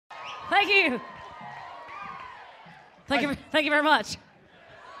Thank you. Thank you very much.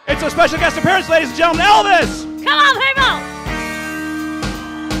 It's a special guest appearance, ladies and gentlemen, Elvis! Come on, people!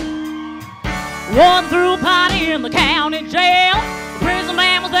 One through a party in the county jail. The prison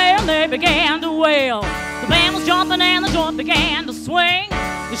man was there and they began to wail. The band was jumping and the joint began to swing.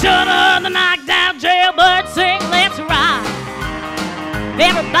 You should have heard the knocked out jailbird sing. Let's ride.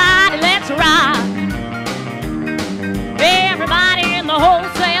 Everybody, let's ride. Everybody in the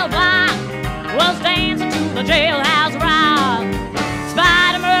wholesale block was dancing to the jailhouse rock.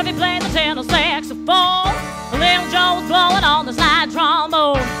 Spider Murphy played the tenor saxophone. Little Joe was blowing on the slide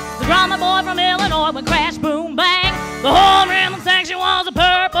trombone. The drummer boy from Illinois went crash, boom, bang. The whole rhythm section was a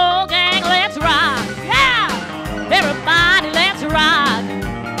purple gang. Let's rock, yeah! Everybody, let's rock.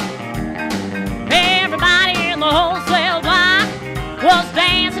 Everybody in the wholesale block was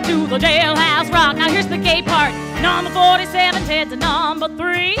dancing to the jailhouse rock. Now here's the gay part. Number 47 Ted's number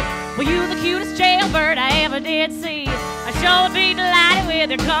 3. Were you the cutest jailbird I ever did see? I sure would be delighted with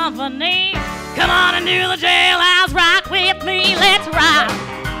your company. Come on and do the jailhouse rock with me. Let's rock.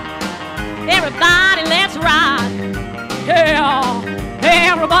 Everybody, let's rock. Yeah.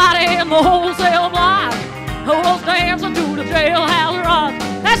 Everybody in the wholesale block was dancing to the jailhouse rock.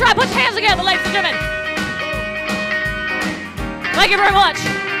 That's right. Put your hands together, ladies and gentlemen. Thank you very much.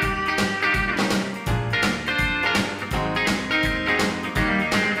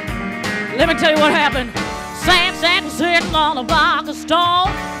 Let me tell you what happened. Sam Sack was sitting on a block of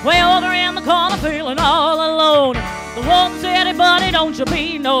stone, way over in the corner feeling all alone. The woman said, hey buddy, don't you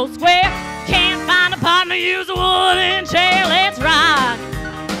be no square. Can't find a partner, use a wooden chair. Let's rock.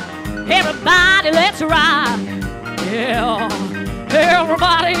 Everybody, let's rock. Yeah.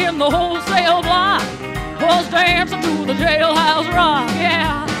 Everybody in the wholesale block was dancing to the jailhouse rock.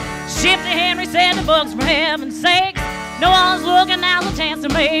 Yeah. Shifty Henry said the bugs for heaven's sake. No one's looking, now's a chance to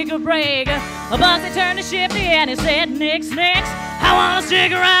make a break. Bugsy turned to Shifty and he said, nix, nix. I wanna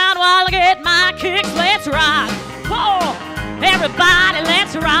stick around while I get my kicks. Let's rock. Whoa. Everybody,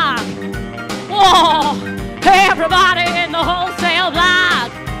 let's rock. Whoa. Everybody in the wholesale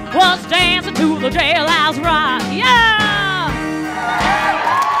block was dancing to the jailhouse rock.